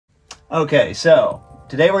Okay, so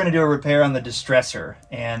today we're going to do a repair on the Distressor,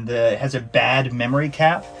 and it has a bad memory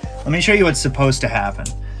cap. Let me show you what's supposed to happen.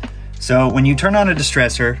 So when you turn on a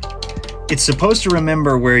Distressor, it's supposed to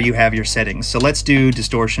remember where you have your settings. So let's do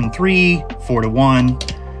distortion 3, 4 to 1,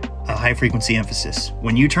 high frequency emphasis.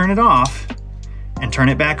 When you turn it off and turn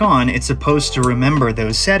it back on, it's supposed to remember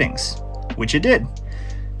those settings, which it did.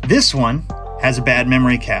 This one has a bad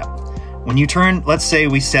memory cap. When you turn, let's say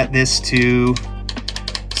we set this to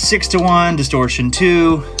 6 to 1, distortion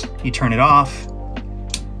 2, you turn it off.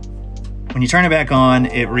 When you turn it back on,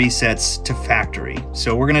 it resets to factory.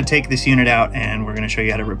 So we're gonna take this unit out and we're gonna show you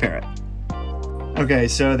how to repair it. Okay,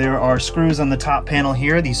 so there are screws on the top panel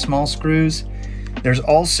here, these small screws. There's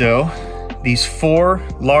also these 4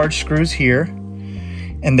 large screws here,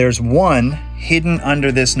 and there's one hidden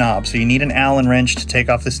under this knob. So you need an Allen wrench to take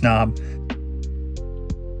off this knob.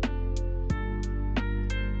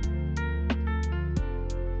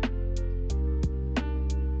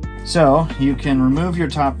 So you can remove your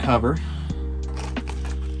top cover.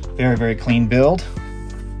 Very, very clean build,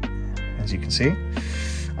 as you can see.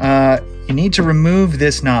 You need to remove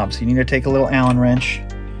this knob. So you need to take a little Allen wrench,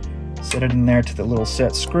 set it in there to the little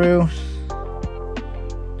set screw.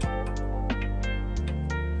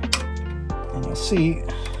 And you'll see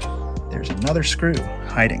there's another screw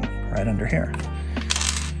hiding right under here.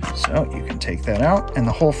 So you can take that out and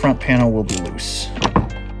the whole front panel will be loose.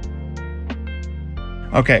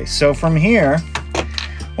 Okay, so from here,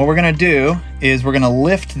 what we're gonna do is we're gonna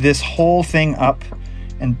lift this whole thing up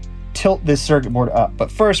and tilt this circuit board up.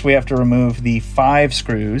 But first we have to remove the 5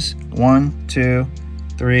 screws. 1, 2,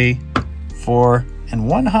 3, 4, and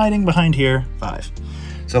one hiding behind here, 5.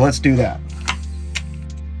 So let's do that.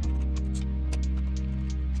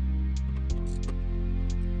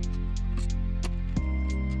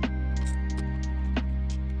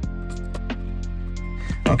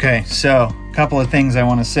 Okay, so a couple of things I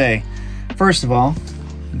want to say. First of all,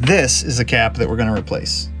 this is a cap that we're going to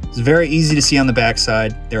replace. It's very easy to see on the back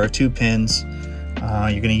side. There are 2 pins.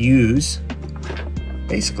 You're going to use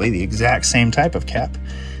basically the exact same type of cap.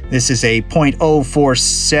 This is a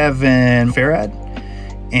 0.047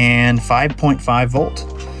 farad and 5.5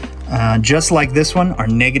 volt. Just like this one, our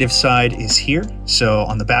negative side is here. So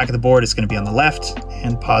on the back of the board, it's going to be on the left,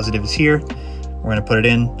 and positive is here. We're going to put it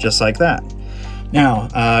in just like that. Now,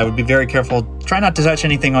 I would be very careful. Try not to touch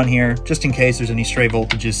anything on here, just in case there's any stray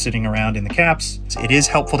voltages sitting around in the caps. It is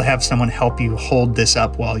helpful to have someone help you hold this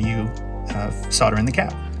up while you solder in the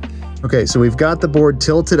cap. Okay, so we've got the board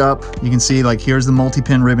tilted up. You can see, like, here's the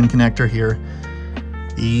multi-pin ribbon connector here.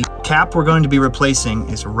 The cap we're going to be replacing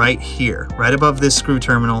is right here, right above this screw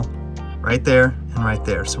terminal, right there and right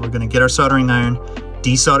there. So we're gonna get our soldering iron,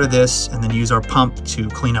 desolder this, and then use our pump to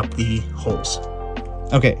clean up the holes.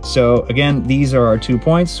 Okay, so again, these are our 2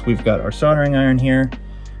 points. We've got our soldering iron here.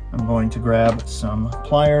 I'm going to grab some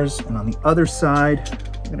pliers, and on the other side,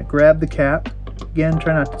 I'm gonna grab the cap. Again,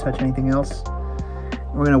 try not to touch anything else.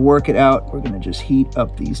 We're gonna work it out. We're gonna just heat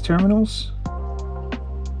up these terminals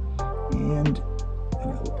and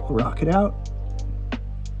rock it out.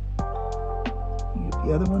 Get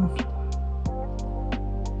the other one.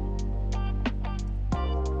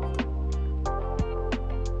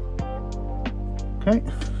 Okay,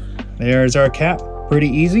 there's our cap, pretty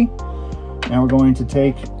easy. Now we're going to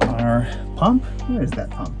take our pump. Where is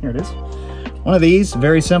that pump? Here it is. One of these,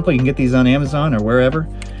 very simple. You can get these on Amazon or wherever.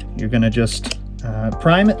 You're gonna just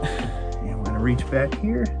prime it. And we're gonna reach back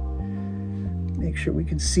here. Make sure we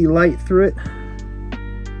can see light through it.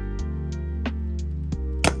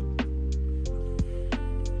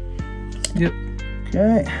 Yep.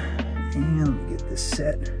 Okay, and let me get this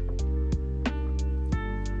set.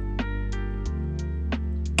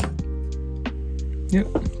 Yep,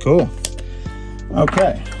 cool.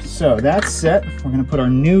 Okay, so that's set. We're gonna put our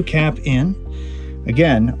new cap in.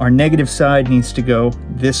 Again, our negative side needs to go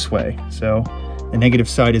this way. So the negative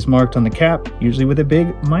side is marked on the cap, usually with a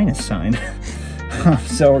big minus sign.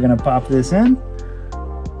 So we're gonna pop this in,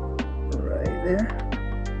 right there.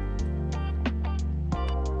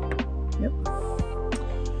 Yep.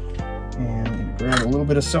 And I'm gonna grab a little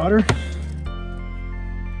bit of solder.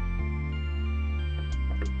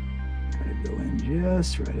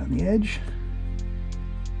 Just right on the edge.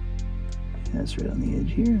 That's right on the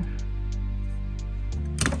edge here.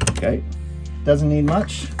 Okay, doesn't need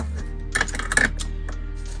much.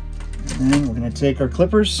 And then we're going to take our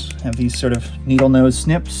clippers, have these sort of needle nose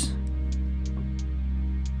snips.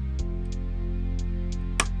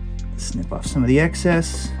 Snip off some of the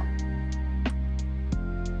excess.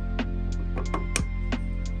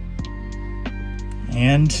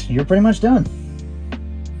 And you're pretty much done.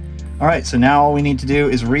 All right, so now all we need to do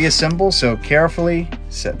is reassemble. So carefully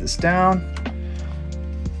set this down.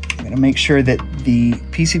 I'm gonna make sure that the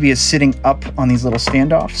PCB is sitting up on these little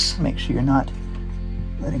standoffs. Make sure you're not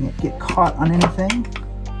letting it get caught on anything.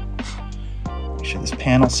 Make sure this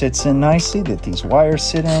panel sits in nicely, that these wires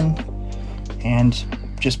sit in, and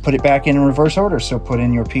just put it back in reverse order. So put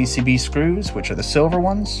in your PCB screws, which are the silver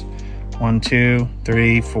ones. 1, 2,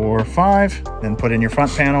 3, 4, 5. Then put in your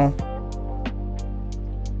front panel.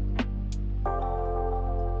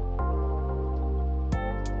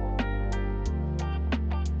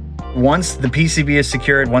 Once the PCB is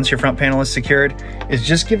secured, once your front panel is secured, is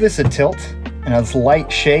just give this a tilt and a light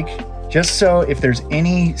shake, just so if there's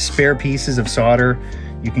any spare pieces of solder,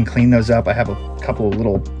 you can clean those up. I have a couple of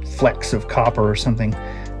little flecks of copper or something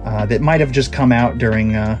that might have just come out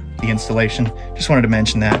during the installation. Just wanted to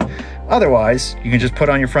mention that. Otherwise, you can just put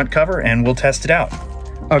on your front cover and we'll test it out.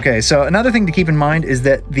 Okay, so another thing to keep in mind is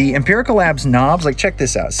that the Empirical Labs knobs, like check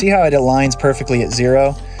this out. See how it aligns perfectly at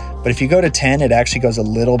 0? But if you go to 10, it actually goes a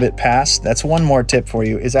little bit past. That's one more tip for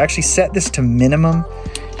you, is actually set this to minimum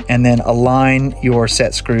and then align your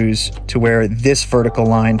set screws to where this vertical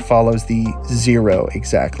line follows the 0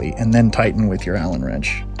 exactly, and then tighten with your Allen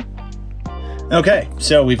wrench. Okay,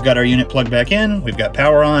 so we've got our unit plugged back in, we've got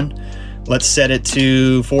power on. Let's set it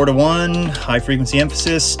to 4:1, high frequency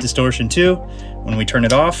emphasis, distortion 2. When we turn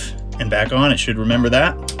it off and back on, it should remember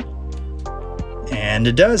that. And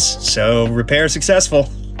it does, so repair successful.